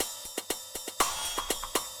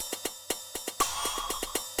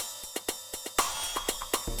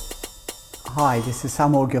Hi, this is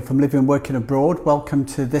Sam Orgill from Living and Working Abroad. Welcome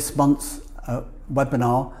to this month's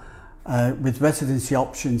webinar with residency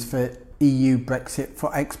options for EU Brexit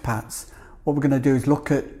for expats. What we're going to do is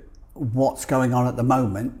look at what's going on at the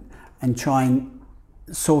moment and try and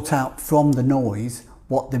sort out from the noise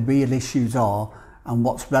what the real issues are and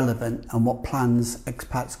what's relevant and what plans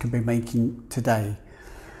expats can be making today.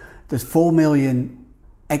 There's 4 million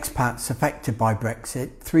expats affected by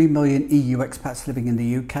Brexit, 3 million EU expats living in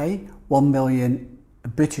the UK, 1 million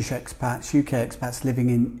British expats, UK expats living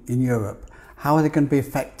in Europe. How are they going to be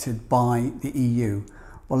affected by the EU?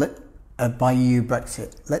 Well, by EU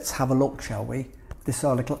Brexit. Let's have a look, shall we? This is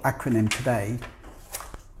our little acronym today.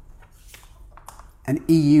 And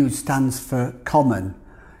EU stands for common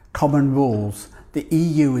rules. The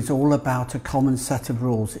EU is all about a common set of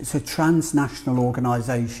rules. It's a transnational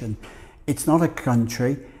organisation. It's not a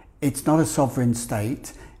country, it's not a sovereign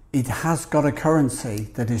state. It has got a currency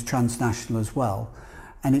that is transnational as well.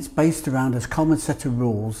 And it's based around a common set of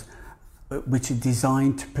rules which are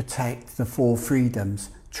designed to protect the 4 freedoms: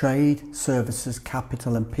 trade, services,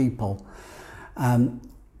 capital and people.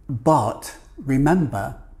 But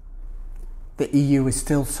remember, the EU is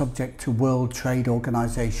still subject to World Trade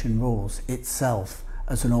Organization rules itself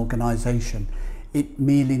as an organisation. It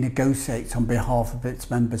merely negotiates on behalf of its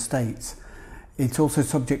member states. It's also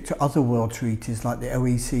subject to other world treaties like the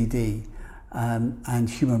OECD and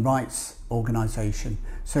Human Rights Organization.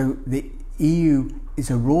 So the EU is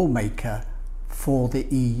a rule maker for the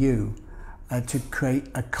EU to create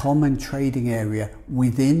a common trading area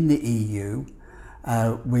within the EU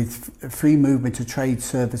with free movement of trade,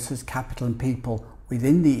 services, capital and people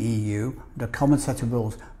within the EU, the common set of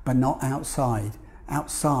rules, but not outside.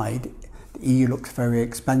 Outside, the EU looks very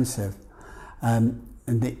expensive. And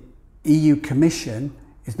the EU Commission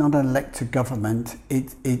is not an elected government.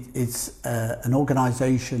 It's an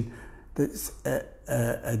organisation that's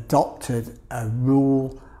adopted a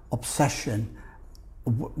rule obsession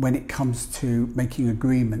when it comes to making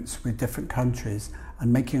agreements with different countries,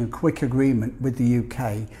 and making a quick agreement with the UK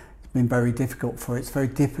has been very difficult for it. It's very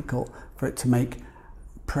difficult for it to make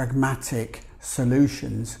pragmatic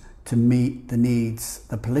solutions to meet the needs,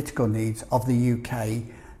 the political needs of the UK,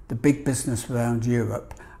 the big business around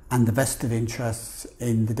Europe, and the vested interests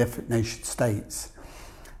in the different nation states.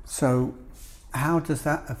 So how does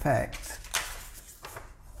that affect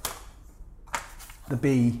the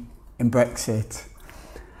B in Brexit?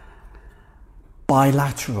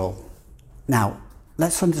 Bilateral. Now,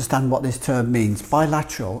 let's understand what this term means.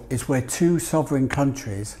 Bilateral is where 2 sovereign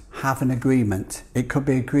countries have an agreement. It could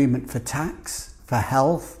be agreement for tax, for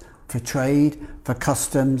health, for trade, for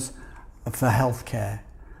customs, for healthcare,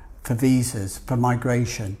 for visas, for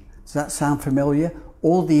migration. Does that sound familiar?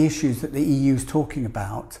 All the issues that the EU is talking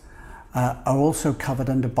about are also covered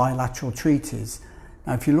under bilateral treaties.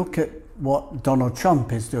 Now, if you look at what Donald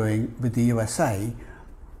Trump is doing with the USA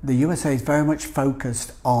is very much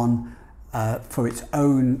focused on, for its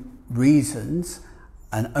own reasons,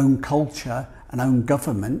 an own culture, an own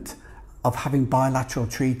government, of having bilateral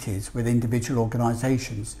treaties with individual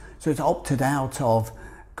organisations. So it's opted out of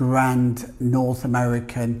grand North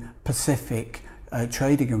American Pacific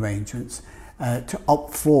trading arrangements to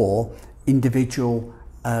opt for individual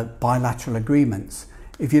bilateral agreements.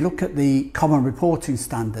 If you look at the common reporting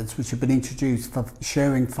standards which have been introduced for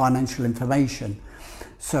sharing financial information,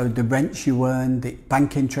 so the rents you earn, the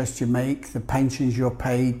bank interest you make, the pensions you're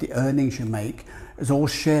paid, the earnings you make, is all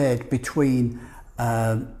shared between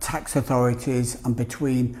tax authorities and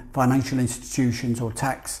between financial institutions or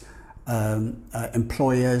tax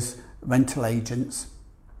employers, rental agents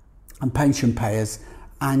and pension payers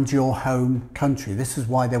and your home country. This is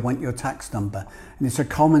why they want your tax number. And it's a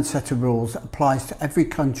common set of rules that applies to every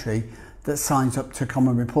country that signs up to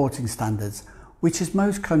common reporting standards, which is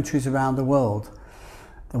most countries around the world.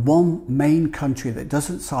 The one main country that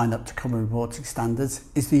doesn't sign up to common reporting standards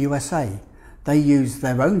is the USA. They use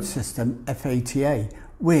their own system, FATA,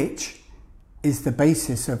 which is the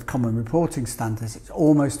basis of common reporting standards. It's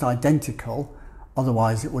almost identical,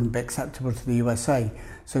 otherwise it wouldn't be acceptable to the USA.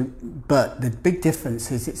 But the big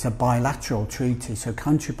difference is it's a bilateral treaty, so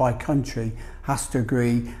country by country has to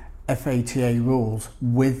agree FATA rules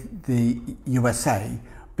with the USA,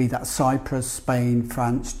 be that Cyprus, Spain,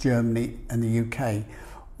 France, Germany and the UK,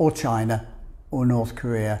 or China or North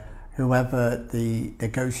Korea, whoever the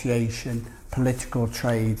negotiation, political,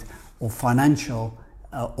 trade or financial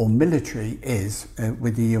or military is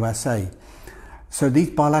with the USA. So these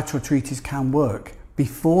bilateral treaties can work.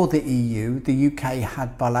 Before the EU, the UK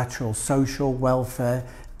had bilateral social, welfare,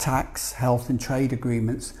 tax, health and trade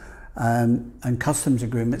agreements and customs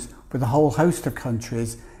agreements with a whole host of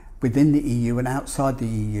countries within the EU and outside the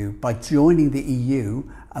EU. By joining the EU,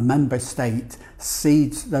 a member state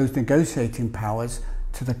cedes those negotiating powers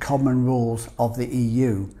to the common rules of the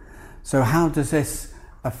EU. So how does this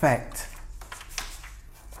affect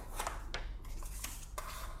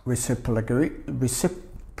reciprocal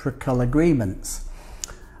agreements?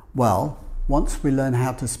 Well, once we learn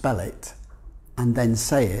how to spell it and then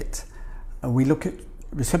say it, we look at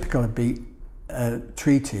reciprocal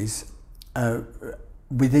treaties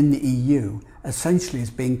within the EU essentially as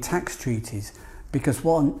being tax treaties, because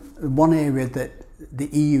one area that the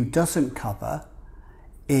EU doesn't cover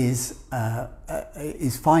is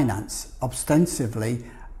finance. Ostensibly,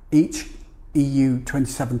 each EU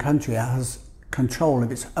 27 country has control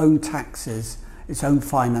of its own taxes, its own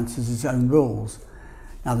finances, its own rules.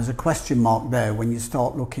 Now there's a question mark there when you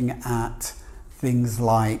start looking at things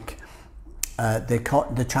like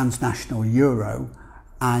the transnational euro,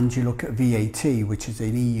 and you look at VAT, which is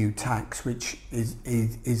an EU tax, which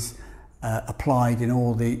is applied in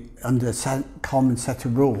all under a common set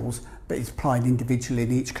of rules, but it's applied individually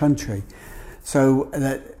in each country. So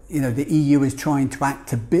that the EU is trying to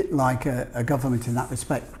act a bit like a government in that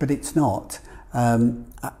respect, but it's not. And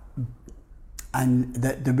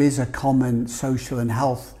that there is a common social and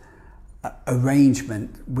health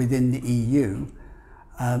arrangement within the EU,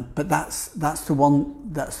 but that's the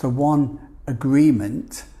one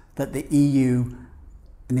agreement that the EU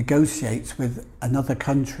negotiates with another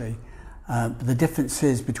country. The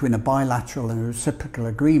differences between a bilateral and a reciprocal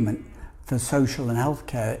agreement for social and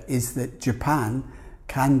healthcare is that Japan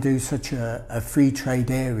can do such a free trade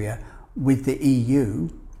area with the EU,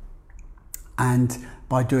 and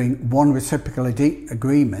by doing one reciprocal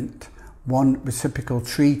agreement, one reciprocal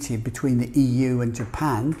treaty between the EU and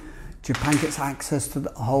Japan gets access to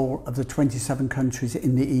the whole of the 27 countries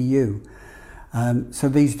in the EU. So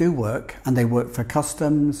these do work, and they work for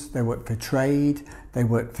customs, they work for trade, they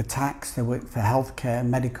work for tax, they work for healthcare,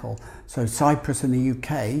 medical. So Cyprus and the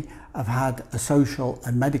UK have had a social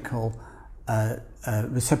and medical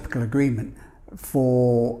reciprocal agreement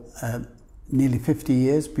for nearly 50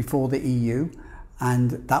 years before the EU,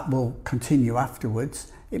 and that will continue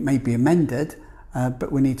afterwards. It may be amended,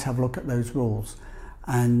 but we need to have a look at those rules.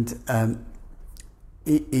 And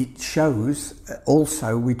it shows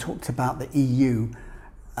also, we talked about the EU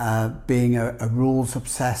being a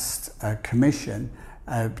rules-obsessed commission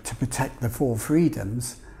to protect the four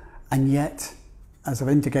freedoms, and yet, as I've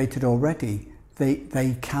indicated already,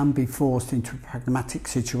 they can be forced into a pragmatic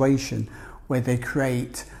situation where they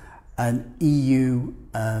create an EU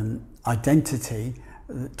identity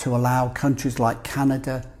to allow countries like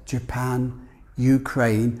Canada, Japan,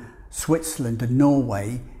 Ukraine, Switzerland and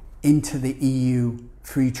Norway into the EU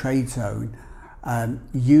free trade zone,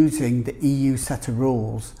 using the EU set of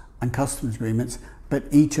rules and customs agreements, but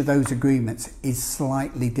each of those agreements is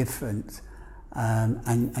slightly different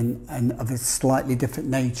and of a slightly different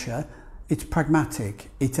nature. It's pragmatic.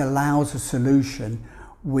 It allows a solution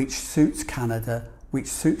which suits Canada, which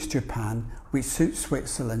suits Japan, which suits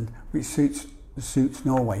Switzerland, which suits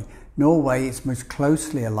Norway. Norway is most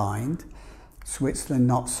closely aligned, Switzerland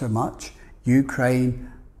not so much. Ukraine,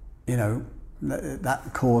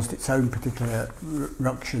 that caused its own particular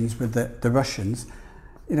ructions with the Russians.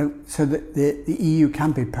 So that the EU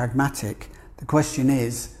can be pragmatic. The question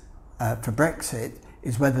is, for Brexit,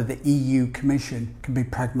 is whether the EU Commission can be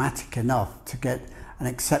pragmatic enough to get an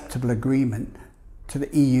acceptable agreement to the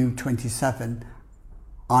EU 27,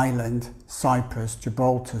 Ireland, Cyprus,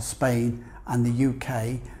 Gibraltar, Spain and the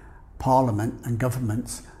UK Parliament and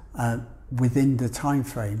governments within the time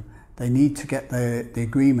frame. They need to get the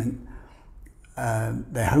agreement.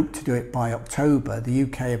 They hope to do it by October. The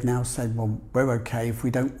UK have now said, well, we're okay if we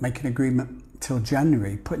don't make an agreement till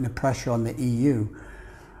January, putting the pressure on the EU.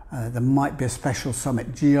 There might be a special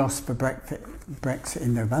summit just for Brexit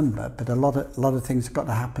in November, but a lot of things have got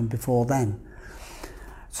to happen before then.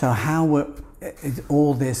 So how is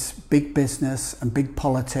all this big business and big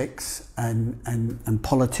politics and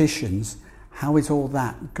politicians, how is all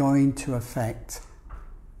that going to affect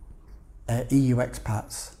EU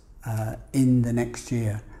expats in the next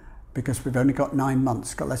year? Because we've only got 9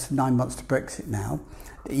 months, got less than 9 months to Brexit now.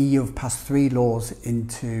 The EU have passed 3 laws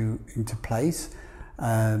into place.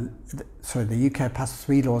 The UK passed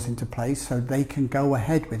 3 laws into place, so they can go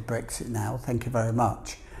ahead with Brexit now. Thank you very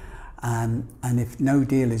much. And if no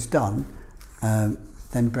deal is done,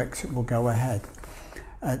 then Brexit will go ahead.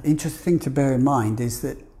 Interesting thing to bear in mind is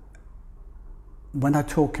that when I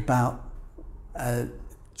talk about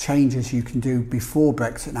changes you can do before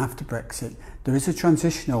Brexit and after Brexit, there is a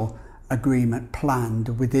transitional agreement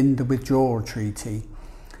planned within the withdrawal treaty.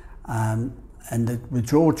 and the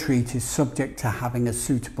withdrawal treaty is subject to having a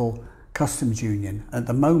suitable customs union. At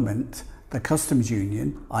the moment, the customs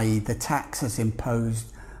union, i.e. the taxes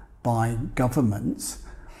imposed by governments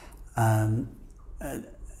on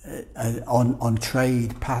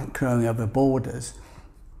trade going over borders,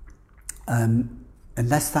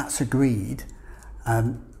 unless that's agreed,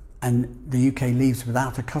 and the UK leaves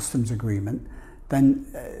without a customs agreement, then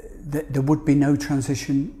there would be no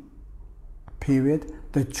transition period.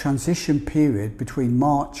 The transition period between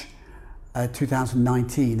March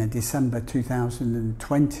 2019 and December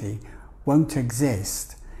 2020 won't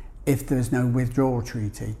exist if there's no withdrawal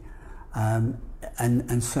treaty.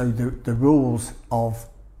 And so the rules of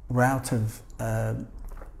we're out of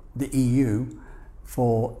the EU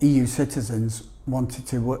for EU citizens wanted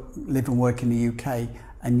to live and work in the UK,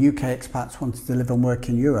 and UK expats wanted to live and work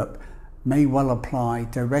in Europe, may well apply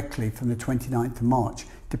directly from the 29th of March,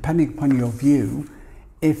 depending upon your view,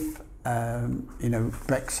 if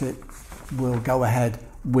Brexit will go ahead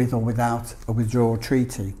with or without a withdrawal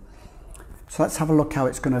treaty. So let's have a look how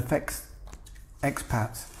it's going to affect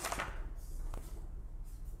expats.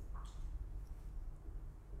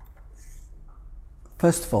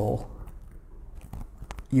 First of all,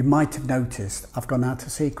 you might have noticed I've gone out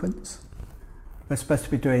of sequence. We're supposed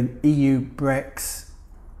to be doing EU Brexit,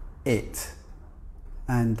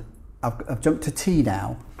 and I've jumped to T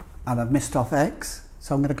now, and I've missed off X,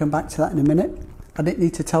 so I'm going to come back to that in a minute. I didn't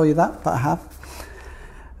need to tell you that, but I have.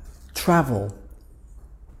 Travel,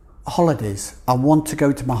 holidays. I want to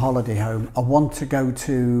go to my holiday home. I want to go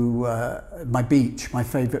to my beach, my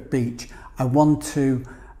favourite beach. I want to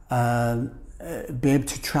be able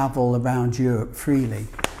to travel around Europe freely.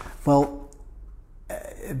 Well,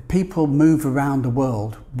 people move around the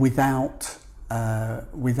world without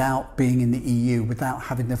being in the EU, without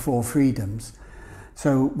having the four freedoms.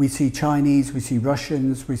 So we see Chinese, we see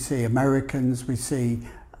Russians, we see Americans, we see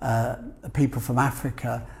people from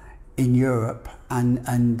Africa in Europe,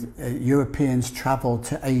 and Europeans travel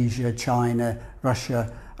to Asia, China,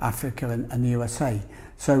 Russia, Africa and the USA.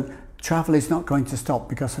 So travel is not going to stop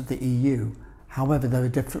because of the EU. However, there are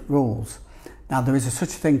different rules. Now, there is such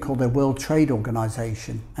a thing called the World Trade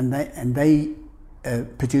Organization, and they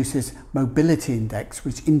produces mobility index,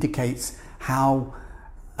 which indicates how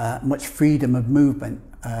much freedom of movement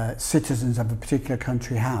citizens of a particular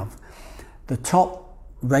country have. The top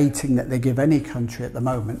rating that they give any country at the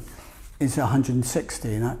moment is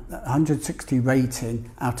 160, and 160 rating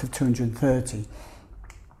out of 230.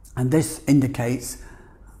 And this indicates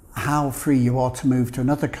how free you are to move to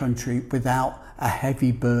another country without a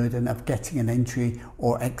heavy burden of getting an entry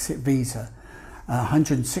or exit visa.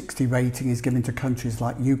 160 rating is given to countries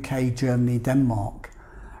like UK, Germany, Denmark.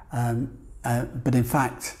 But in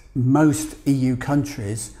fact, most EU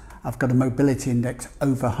countries have got a mobility index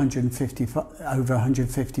over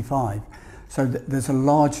 155. So there's a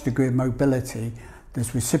large degree of mobility.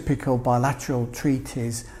 There's reciprocal bilateral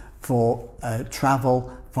treaties for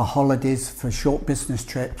travel, for holidays, for short business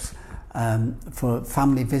trips, for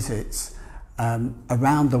family visits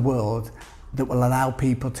around the world that will allow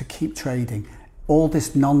people to keep trading. All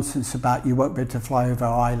this nonsense about you won't be able to fly over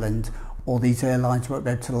Ireland, or these airlines won't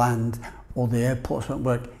be able to land, or the airports won't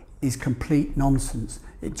work, is complete nonsense.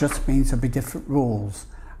 It just means there'll be different rules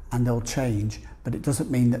and they'll change, but it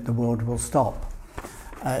doesn't mean that the world will stop.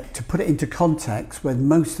 To put it into context, where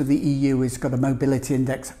most of the EU has got a mobility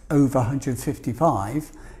index over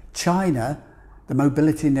 155, China, the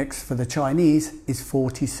mobility index for the Chinese is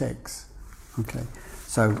 46. Okay,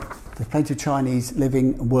 so there's plenty of Chinese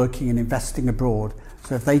living, working and investing abroad.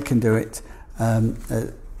 So if they can do it,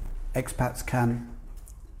 expats can.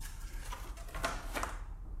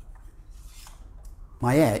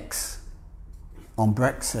 My ex on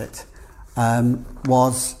Brexit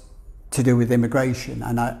was to do with immigration,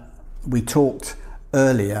 and we talked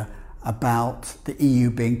earlier about the EU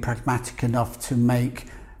being pragmatic enough to make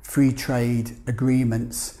free trade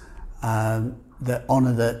agreements that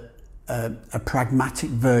honour a pragmatic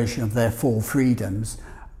version of their four freedoms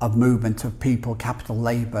of movement of people, capital,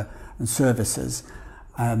 labour and services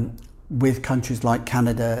with countries like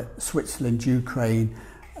Canada, Switzerland, Ukraine,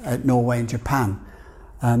 Norway and Japan.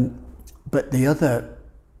 But the other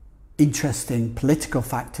interesting political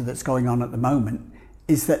factor that's going on at the moment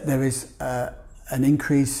is that there is an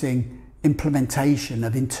increasing implementation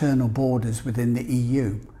of internal borders within the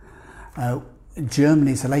EU.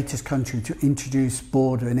 Germany is the latest country to introduce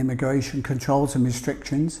border and immigration controls and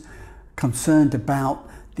restrictions, concerned about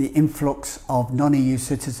the influx of non-EU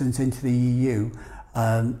citizens into the EU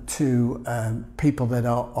to people that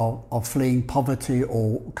are fleeing poverty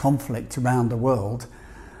or conflict around the world.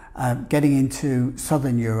 getting into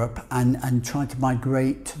southern Europe and trying to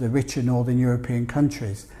migrate to the richer northern European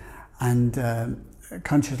countries. And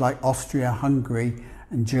countries like Austria, Hungary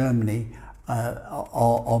and Germany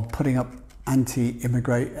are putting up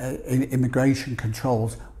anti-immigration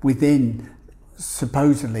controls within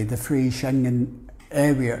supposedly the free Schengen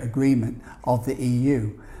area agreement of the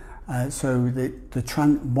EU. So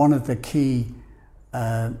one of the key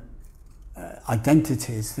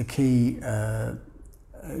identities, the key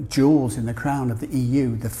jewels in the crown of the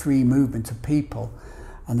EU, the free movement of people,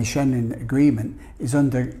 and the Schengen Agreement is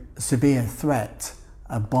under severe threat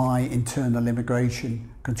by internal immigration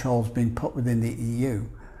controls being put within the EU.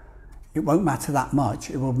 It won't matter that much.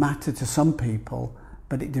 It will matter to some people,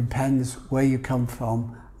 but it depends where you come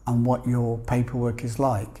from and what your paperwork is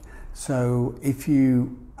like. So if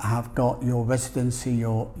you have got your residency,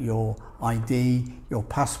 your ID, your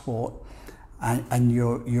passport, and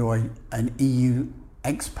you're an EU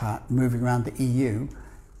expat moving around the EU,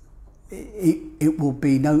 it will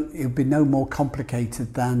be no more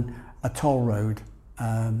complicated than a toll road.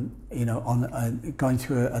 Going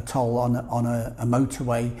through a toll on a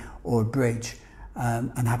motorway or a bridge,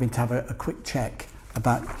 and having to have a quick check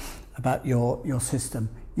about your system.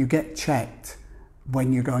 You get checked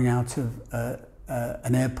when you're going out of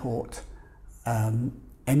an airport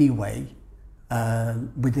anyway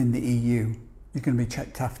within the EU. You're going to be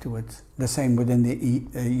checked afterwards. The same within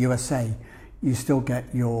the USA. You still get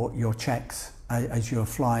your checks as you're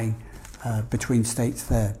flying between states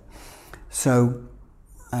there. So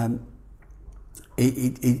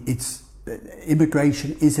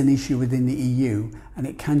immigration is an issue within the EU, and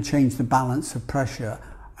it can change the balance of pressure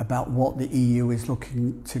about what the EU is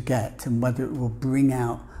looking to get and whether it will bring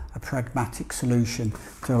out a pragmatic solution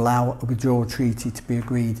to allow a withdrawal treaty to be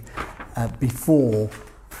agreed before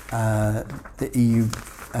the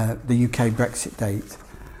UK Brexit date.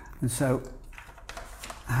 And so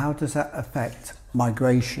how does that affect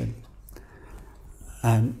migration?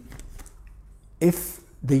 If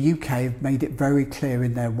the UK have made it very clear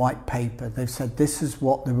in their white paper, they've said this is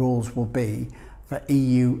what the rules will be for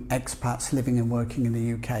EU expats living and working in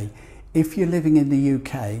the UK. If you're living in the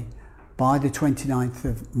UK by the 29th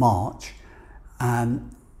of March,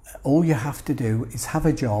 all you have to do is have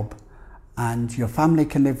a job, and your family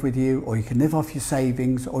can live with you, or you can live off your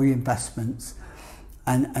savings or your investments,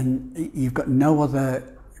 and you've got no other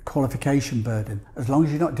qualification burden. As long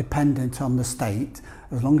as you're not dependent on the state,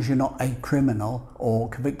 as long as you're not a criminal or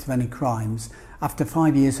convicted of any crimes, after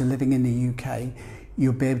 5 years of living in the UK,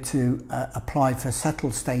 you'll be able to apply for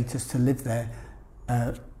settled status to live there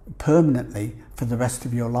permanently for the rest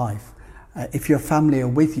of your life. If your family are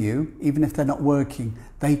with you, even if they're not working,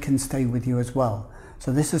 they can stay with you as well.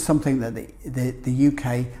 So this is something that the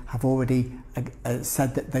UK have already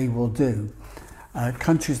said that they will do.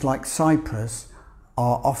 Countries like Cyprus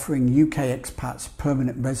are offering UK expats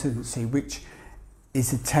permanent residency, which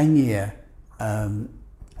is a 10-year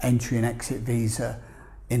entry and exit visa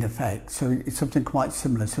in effect. So it's something quite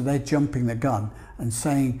similar. So they're jumping the gun and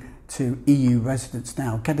saying to EU residents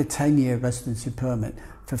now, get a 10-year residency permit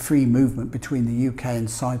for free movement between the UK and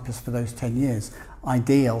Cyprus for those 10 years.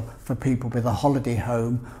 Ideal for people with a holiday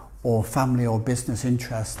home or family or business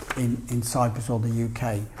interest in Cyprus or the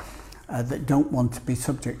UK that don't want to be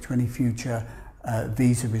subject to any future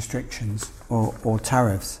visa restrictions or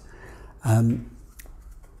tariffs.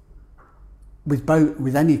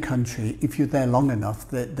 With any country, if you're there long enough,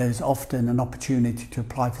 there's often an opportunity to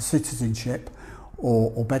apply for citizenship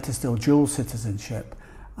or better still dual citizenship,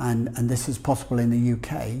 and this is possible in the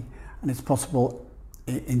UK and it's possible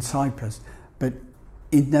in Cyprus. But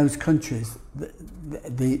in those countries,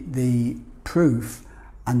 the proof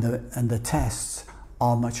and the tests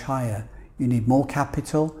are much higher. You need more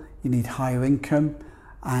capital, you need higher income,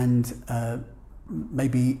 and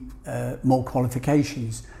maybe more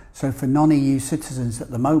qualifications. So for non-EU citizens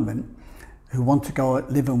at the moment who want to go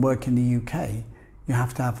live and work in the UK, you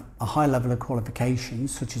have to have a high level of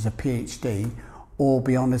qualifications, such as a PhD, or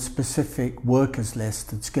be on a specific workers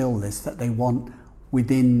list and skill list that they want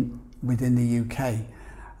within the UK,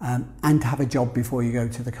 and have a job before you go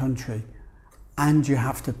to the country. And you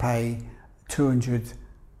have to pay £200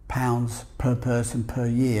 per person per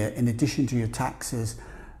year, in addition to your taxes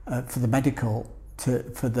for the medical,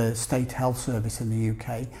 for the state health service in the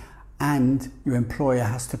UK, and your employer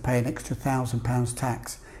has to pay an extra £1,000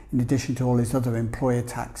 tax in addition to all his other employer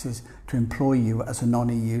taxes to employ you as a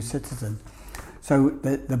non-EU citizen. So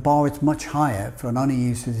the bar is much higher for a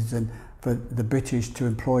non-EU citizen for the British to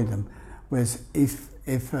employ them, whereas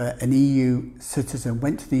if an EU citizen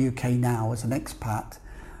went to the UK now as an expat,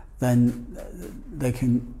 then they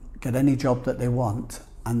can get any job that they want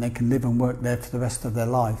and they can live and work there for the rest of their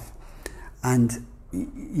life. And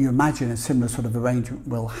you imagine a similar sort of arrangement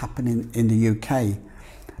will happen in the UK,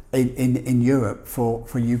 in Europe for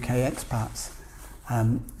UK expats,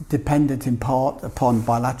 dependent in part upon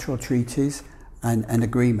bilateral treaties and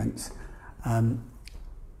agreements, and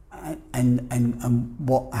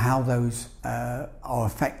how those are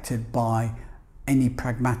affected by any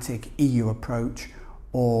pragmatic EU approach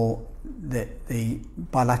or the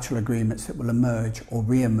bilateral agreements that will emerge or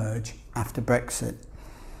re-emerge after Brexit.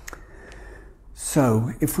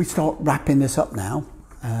 So if we start wrapping this up now,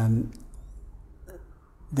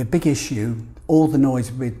 the big issue, all the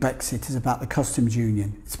noise with Brexit is about the customs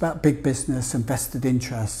union. It's about big business and vested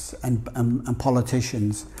interests and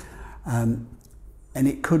politicians. And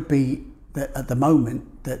it could be that at the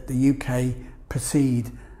moment that the UK proceed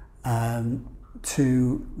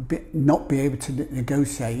to not be able to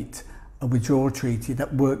negotiate a withdrawal treaty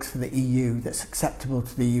that works for the EU, that's acceptable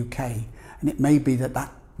to the UK. And it may be that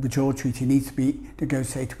that withdrawal treaty needs to be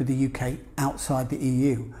negotiated with the UK outside the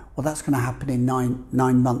EU. Well, that's going to happen in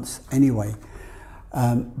nine months anyway.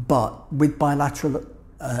 But with bilateral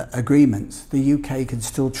agreements, the UK can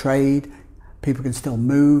still trade, people can still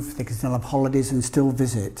move, they can still have holidays and still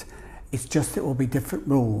visit. It's just it will be different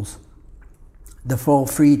rules. The 4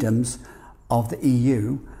 freedoms of the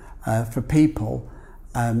EU for people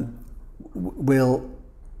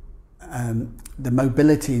the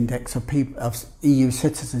mobility index of EU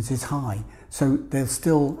citizens is high, so they'll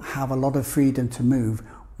still have a lot of freedom to move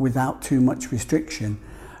without too much restriction.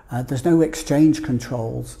 There's no exchange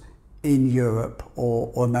controls in Europe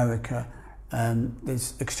or America.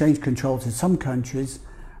 There's exchange controls in some countries,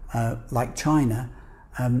 like China,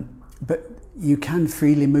 but you can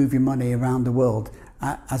freely move your money around the world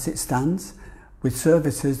as it stands. With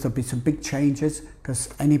services, there'll be some big changes because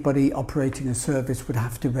anybody operating a service would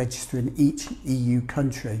have to register in each EU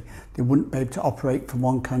country. They wouldn't be able to operate from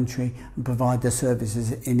one country and provide their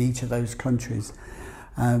services in each of those countries.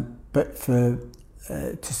 But to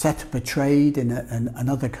set up a trade in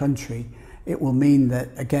another country, it will mean that,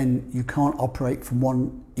 again, you can't operate from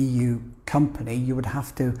one EU company. You would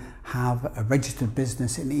have to have a registered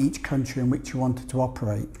business in each country in which you wanted to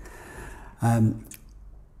operate.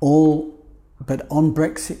 But on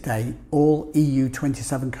Brexit Day, all EU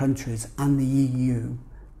 27 countries and the EU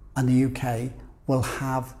and the UK will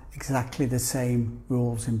have exactly the same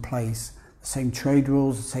rules in place. The same trade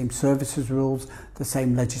rules, the same services rules, the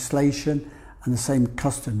same legislation and the same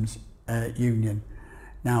customs union.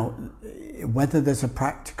 Now, whether there's a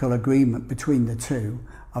practical agreement between the two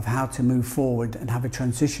of how to move forward and have a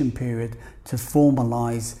transition period to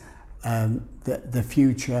formalise the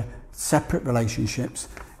future separate relationships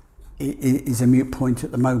is a moot point at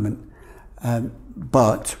the moment.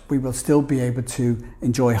 But we will still be able to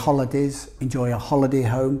enjoy holidays, enjoy a holiday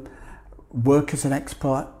home, work as an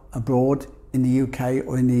expat abroad in the UK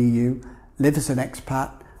or in the EU, live as an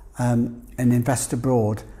expat and invest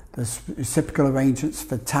abroad. The reciprocal arrangements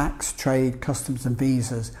for tax, trade, customs and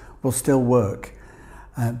visas will still work.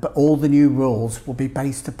 But all the new rules will be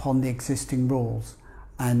based upon the existing rules.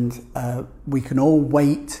 And we can all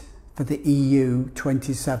wait for the EU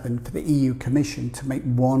 27, for the EU Commission to make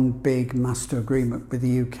one big master agreement with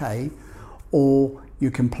the UK, or you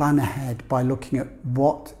can plan ahead by looking at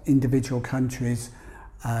what individual countries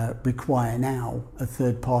require now of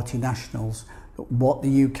third-party nationals, what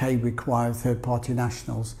the UK require of third-party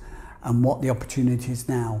nationals, and what the opportunity is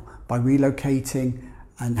now. By relocating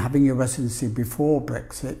and having your residency before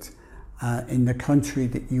Brexit in the country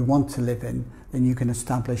that you want to live in, then you can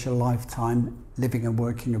establish a lifetime living and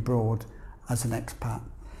working abroad as an expat.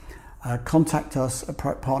 Contact us at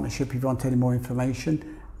Partnership if you want any more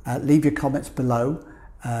information. Leave your comments below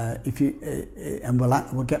and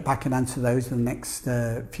we'll get back and answer those in the next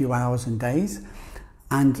few hours and days.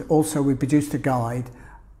 And also we produced a guide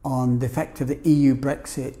on the effect of the EU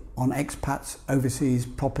Brexit on expats, overseas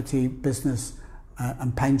property, business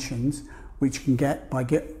and pensions, which you can get by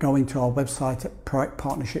going to our website at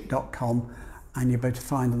proactpartnership.com, and you'll be able to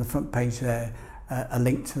find on the front page there a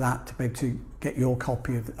link to that to be able to get your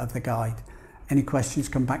copy of the guide. Any questions,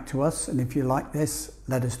 come back to us, and if you like this,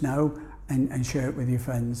 let us know and share it with your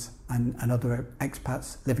friends and other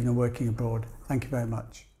expats living and working abroad. Thank you very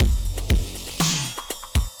much.